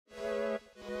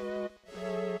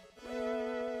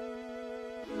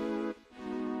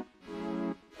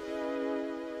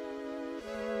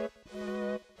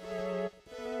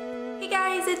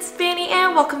guys, it's Fanny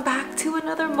and welcome back to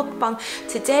another mukbang.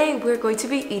 Today we're going to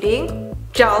be eating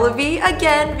Jollibee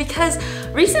again because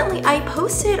recently I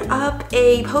posted up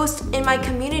a post in my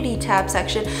community tab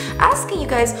section asking you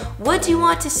guys what do you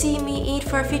want to see me eat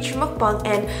for a future mukbang,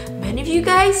 and many of you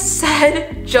guys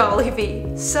said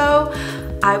Jollibee. So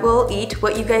I will eat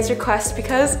what you guys request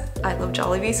because I love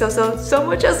Jollibee so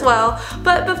much as well.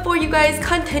 But before you guys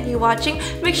continue watching,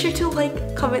 make sure to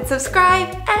like, comment, subscribe,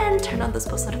 and turn on those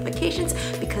post notifications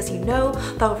because you know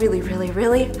that'll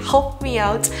really help me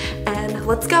out. And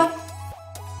let's go!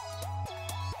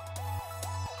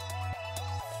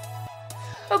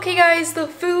 Okay guys, the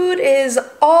food is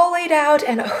all laid out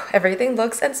and everything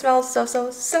looks and smells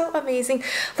so amazing.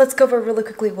 Let's go over really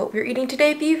quickly what we're eating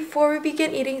today before we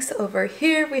begin eating. So over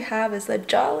here we have is the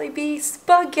Jollibee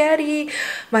Spaghetti,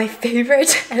 my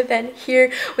favorite. And then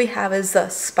here we have is the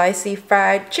spicy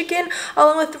fried chicken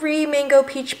along with 3 mango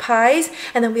peach pies.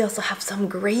 And then we also have some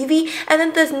gravy and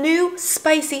then this new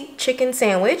spicy chicken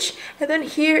sandwich. And then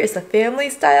here is the family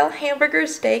style hamburger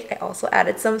steak. I also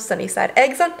added some sunny side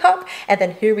eggs on top. And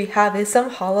then here we have is some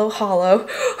hollow.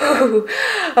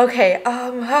 Okay,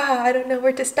 I don't know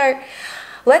where to start.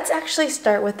 Let's actually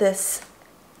start with this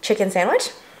chicken sandwich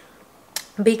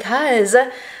because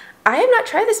I have not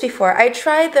tried this before. I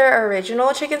tried their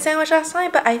original chicken sandwich last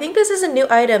time, but I think this is a new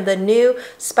item, the new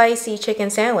spicy chicken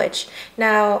sandwich.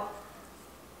 Now,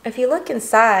 if you look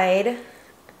inside,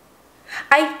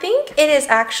 I think it is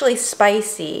actually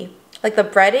spicy. Like the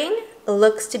breading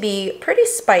looks to be pretty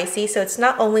spicy, so it's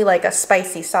not only like a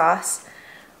spicy sauce.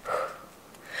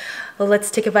 Well,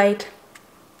 let's take a bite.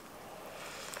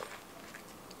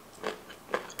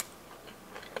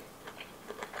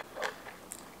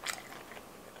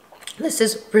 This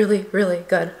is really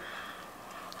good.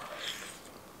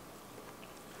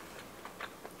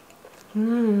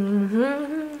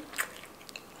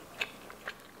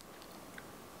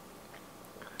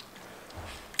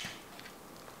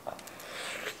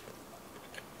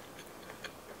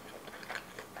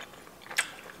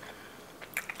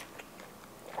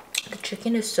 The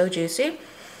chicken is so juicy,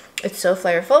 it's so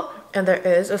flavorful, and there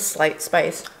is a slight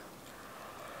spice.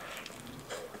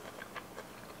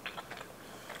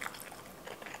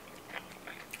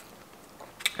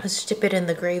 Let's dip it in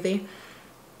the gravy.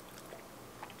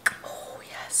 Oh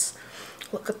yes,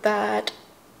 look at that.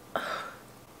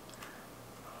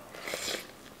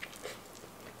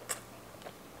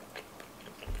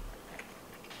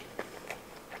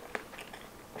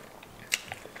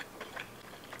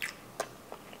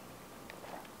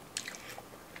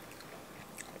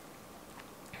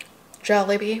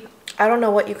 Jollibee, I don't know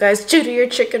what you guys do to your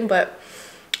chicken, but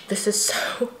this is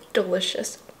so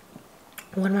delicious.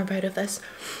 One more bite of this.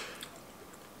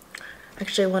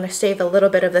 Actually, I want to save a little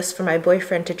bit of this for my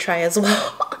boyfriend to try as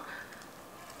well.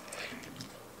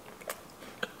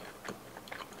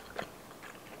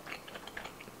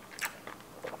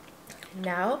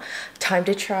 Now, time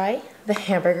to try the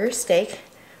hamburger steak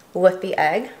with the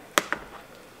egg.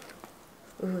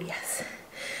 Ooh, yes.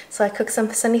 So I cooked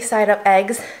some sunny side up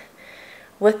eggs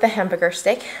with the hamburger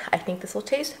steak. I think this will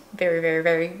taste very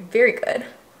good.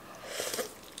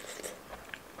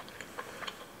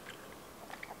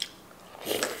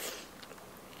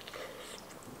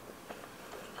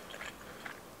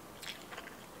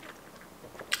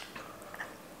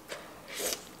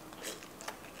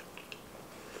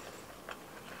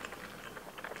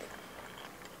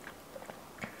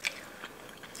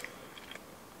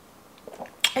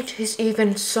 It tastes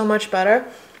even so much better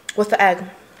with the egg.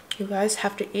 You guys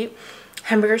have to eat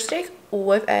hamburger steak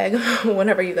with egg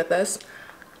whenever you get this.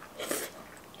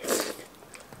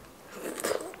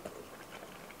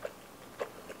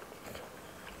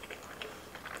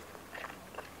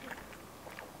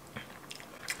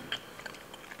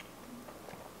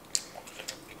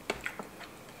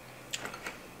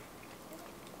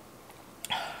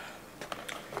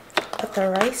 Put the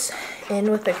rice in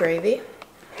with the gravy.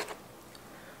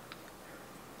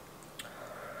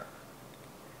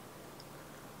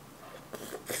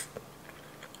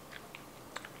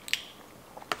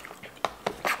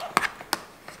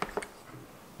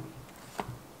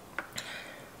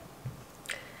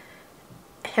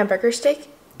 Hamburger steak,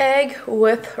 egg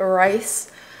with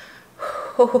rice.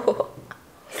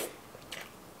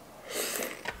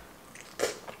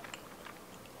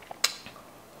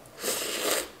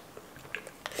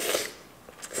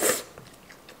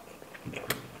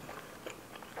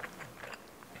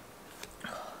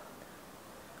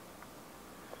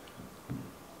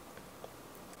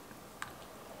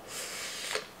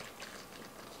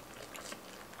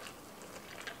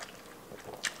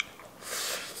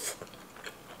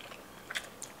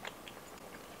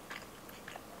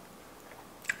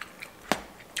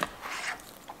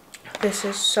 This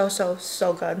is so, so,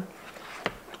 so good.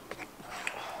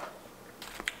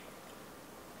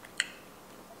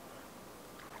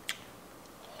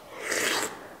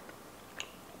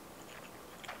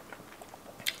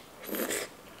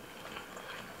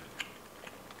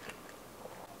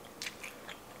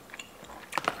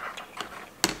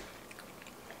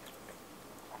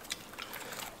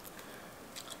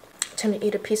 Time to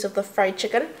eat a piece of the fried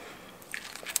chicken.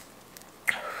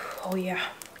 Oh yeah.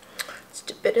 Let's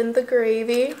dip it in the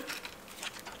gravy.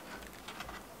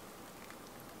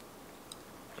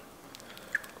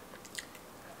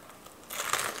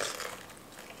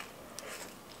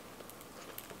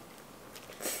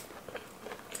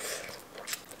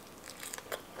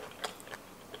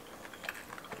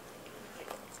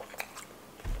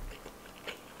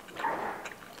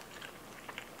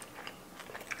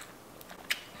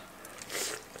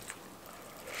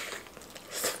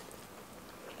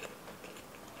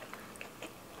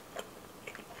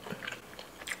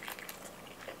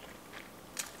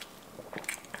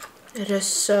 It is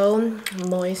so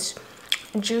moist,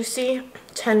 juicy,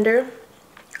 tender.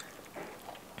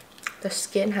 The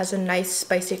skin has a nice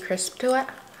spicy crisp to it.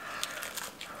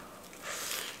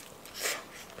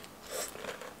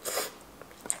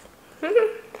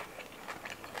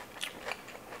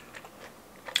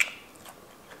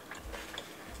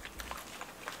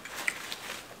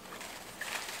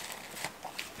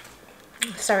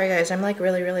 Sorry guys, I'm like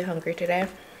really hungry today.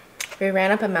 We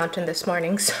ran up a mountain this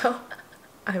morning, so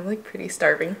I'm like pretty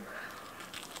starving.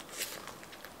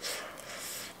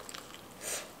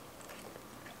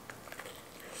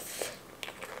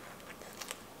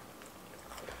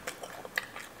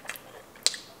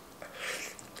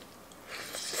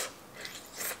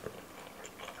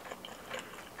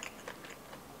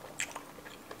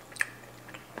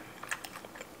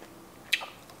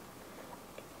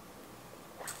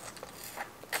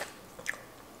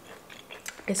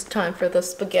 It's time for the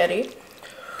spaghetti.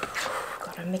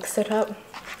 Gotta mix it up.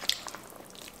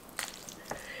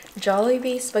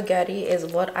 Jollibee spaghetti is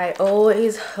what I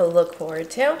always look forward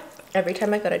to every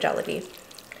time I go to Jollibee.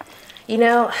 You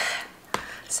know,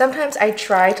 sometimes I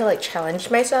try to like challenge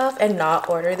myself and not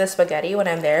order the spaghetti when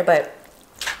I'm there, but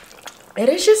it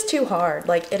is just too hard.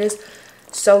 Like, it is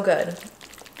so good.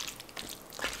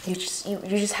 You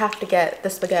just have to get the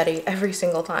spaghetti every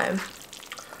single time.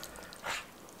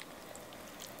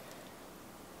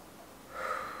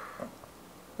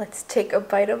 Let's take a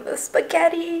bite of the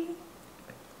spaghetti.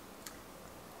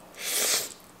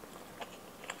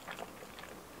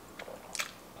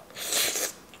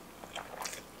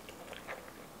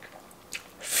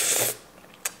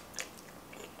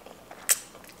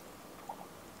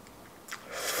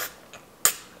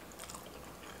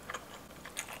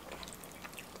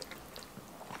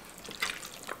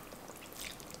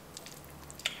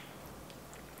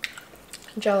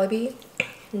 Jollibee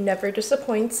never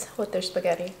disappoints with their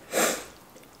spaghetti.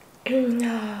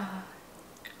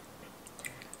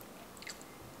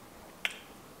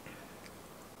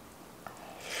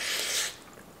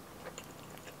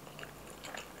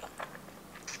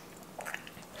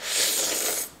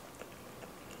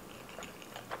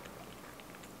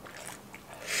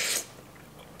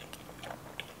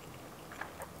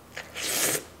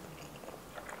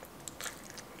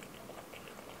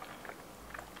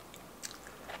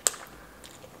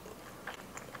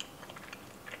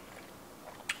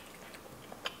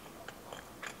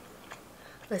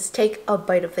 Let's take a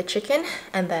bite of the chicken,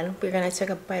 and then we're gonna take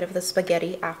a bite of the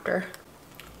spaghetti after.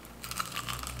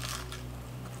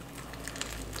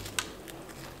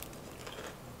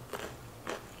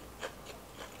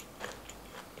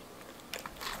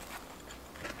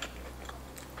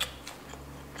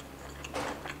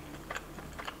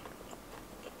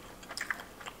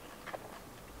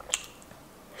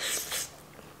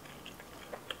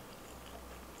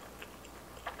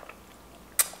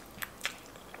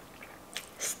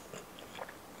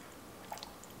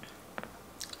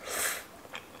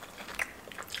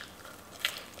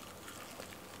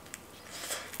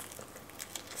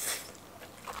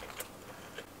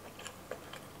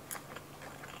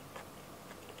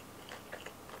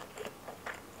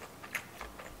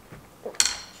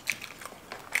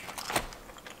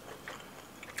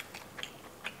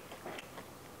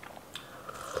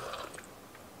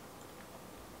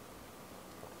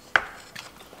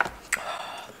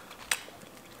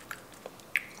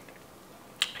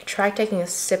 Try taking a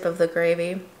sip of the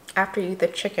gravy after you eat the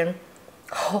chicken.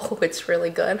 Oh, it's really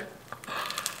good.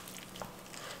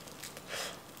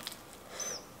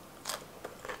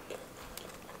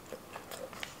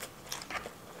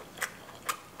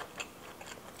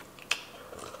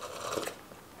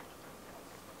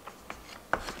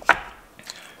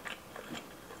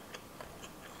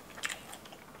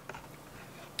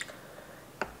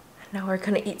 Now we're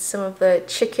gonna eat some of the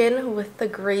chicken with the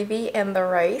gravy and the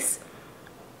rice.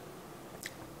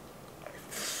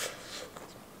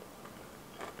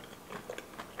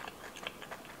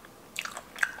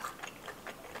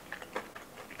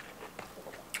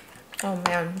 Oh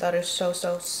man, that is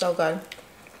so good.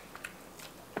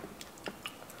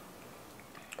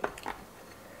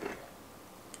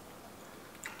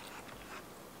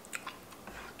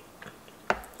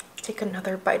 Take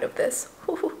another bite of this.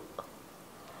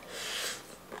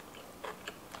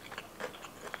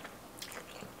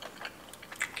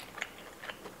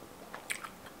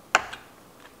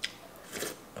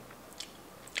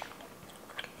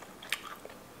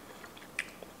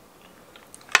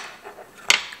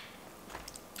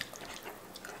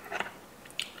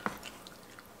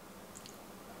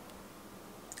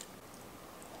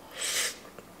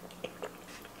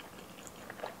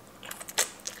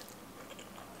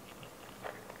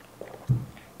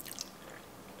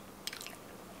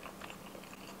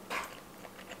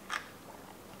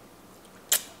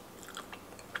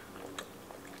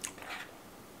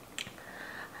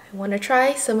 I want to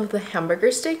try some of the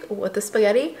hamburger steak with the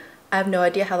spaghetti. I have no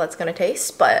idea how that's going to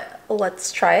taste, but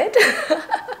let's try it.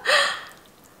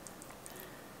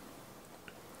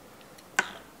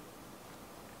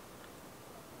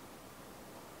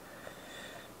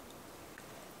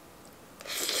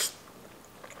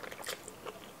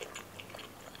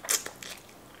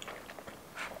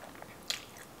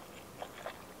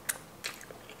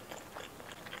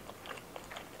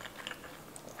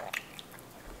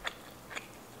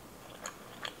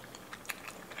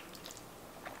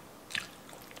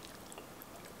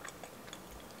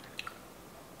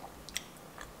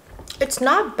 It's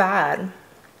not bad,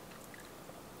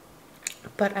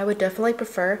 but I would definitely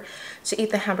prefer to eat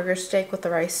the hamburger steak with the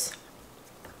rice.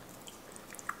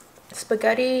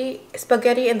 Spaghetti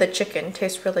and the chicken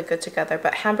taste really good together,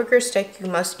 but hamburger steak you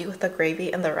must eat with the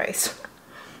gravy and the rice.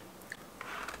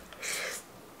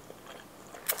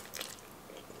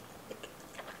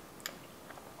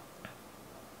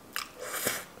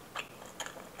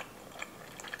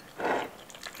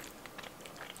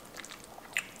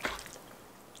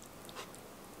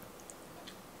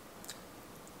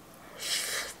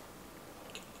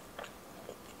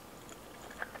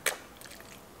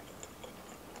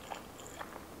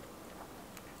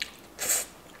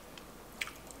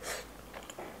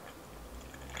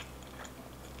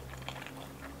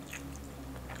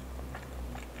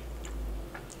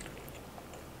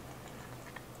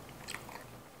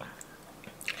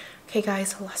 Okay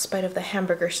guys, last bite of the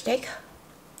hamburger steak.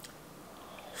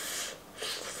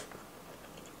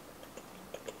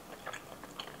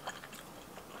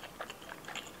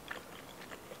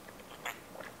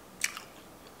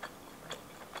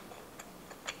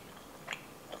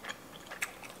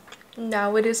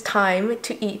 Now it is time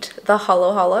to eat the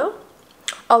halo halo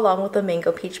along with the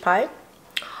mango peach pie.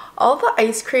 All the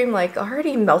ice cream like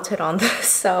already melted on this,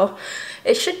 so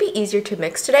it should be easier to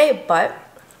mix today, but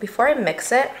before I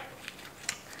mix it,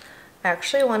 I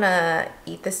actually want to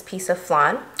eat this piece of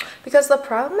flan because the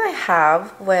problem I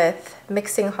have with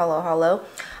mixing halo halo,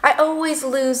 I always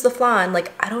lose the flan.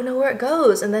 Like, I don't know where it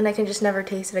goes, and then I can just never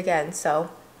taste it again. So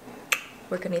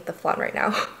we're gonna eat the flan right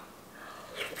now.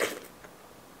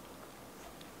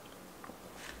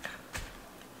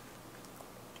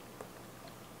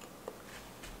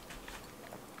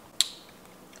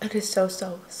 It is so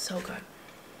good.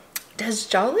 Does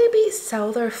Jollibee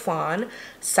sell their flan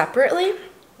separately?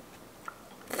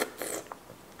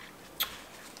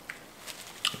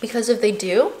 Because if they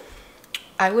do,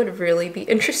 I would really be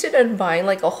interested in buying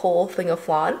like a whole thing of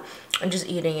flan and just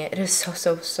eating it. It is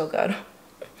so good.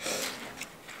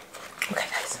 Okay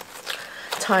guys,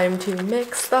 time to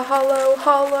mix the halo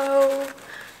halo.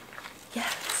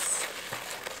 Yes.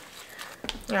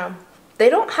 Yeah, they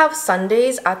don't have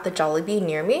sundaes at the Jollibee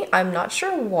near me. I'm not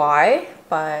sure why,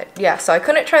 but yeah, so I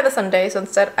couldn't try the sundae, so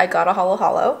instead I got a halo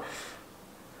halo.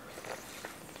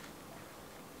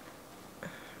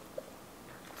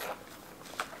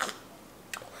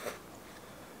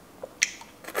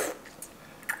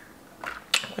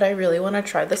 What I really want to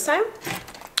try this time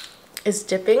is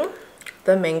dipping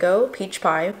the mango peach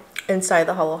pie inside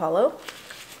the halo halo.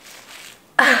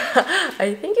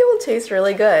 I think it will taste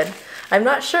really good. I'm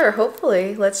not sure.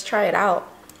 Hopefully, let's try it out.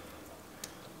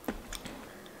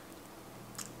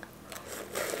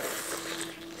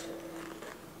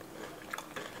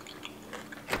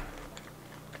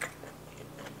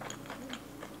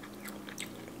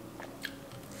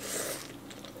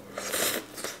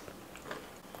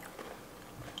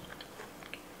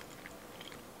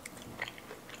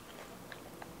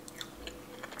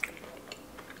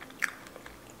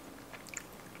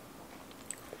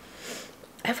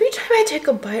 I take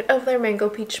a bite of their mango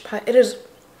peach pie, it is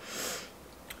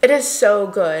so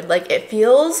good. Like, it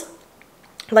feels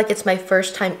like it's my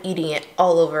first time eating it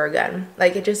all over again.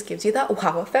 Like, it just gives you that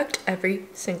wow effect every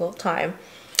single time.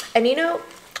 And you know,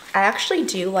 I actually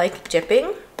do like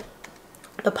dipping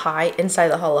the pie inside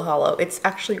the halo halo. It's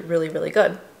actually really, really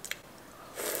good.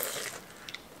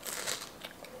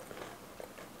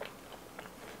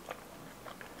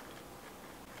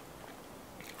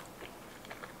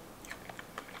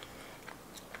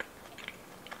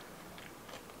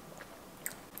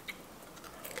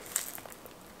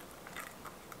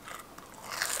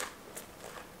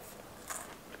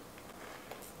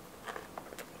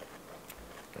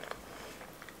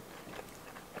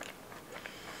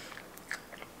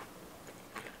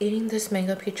 Eating this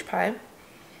mango peach pie,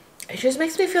 it just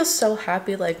makes me feel so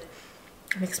happy. Like,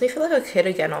 it makes me feel like a kid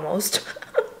again almost.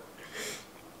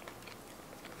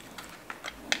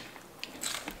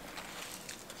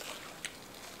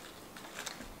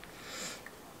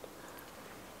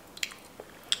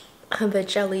 The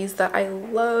jellies that I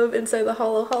love inside the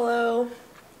halo halo.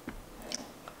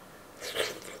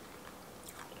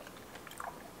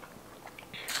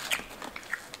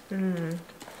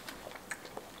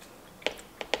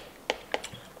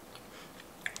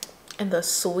 And the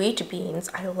sweet beans,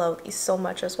 I love these so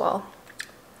much as well.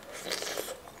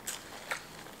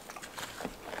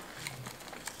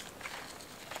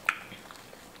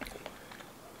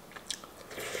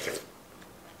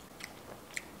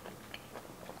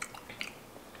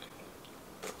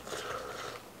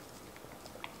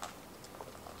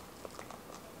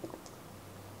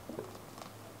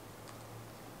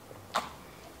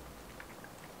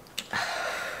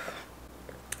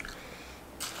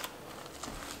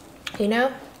 You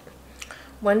know,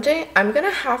 one day I'm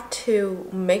gonna have to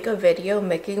make a video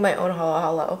making my own halo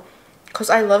halo because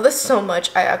I love this so much.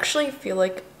 I actually feel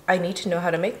like I need to know how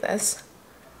to make this.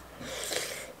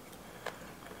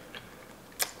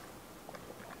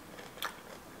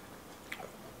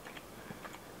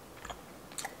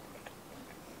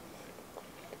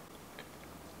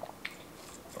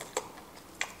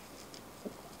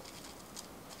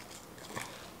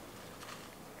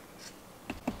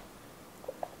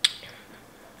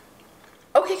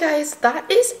 Okay guys,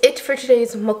 that is it for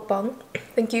today's mukbang.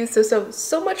 Thank you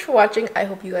so much for watching. I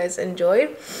hope you guys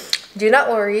enjoyed. Do not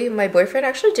worry, my boyfriend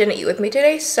actually didn't eat with me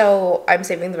today, so I'm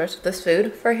saving the rest of this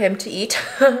food for him to eat.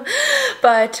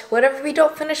 But whatever we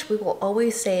don't finish, we will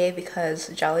always save because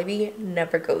Jollibee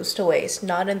never goes to waste,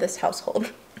 not in this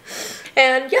household.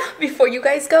 And yeah, before you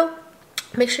guys go,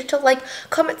 make sure to like,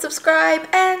 comment, subscribe,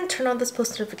 and turn on those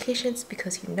post notifications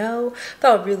because you know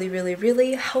that will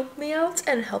really help me out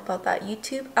and help out that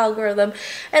YouTube algorithm.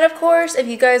 And of course, if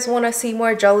you guys want to see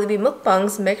more Jollibee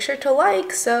mukbangs, make sure to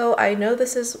like so I know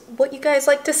this is what you guys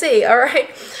like to see, alright?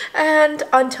 And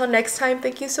until next time,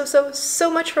 thank you so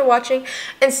much for watching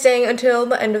and staying until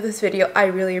the end of this video. I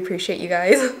really appreciate you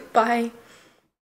guys. Bye!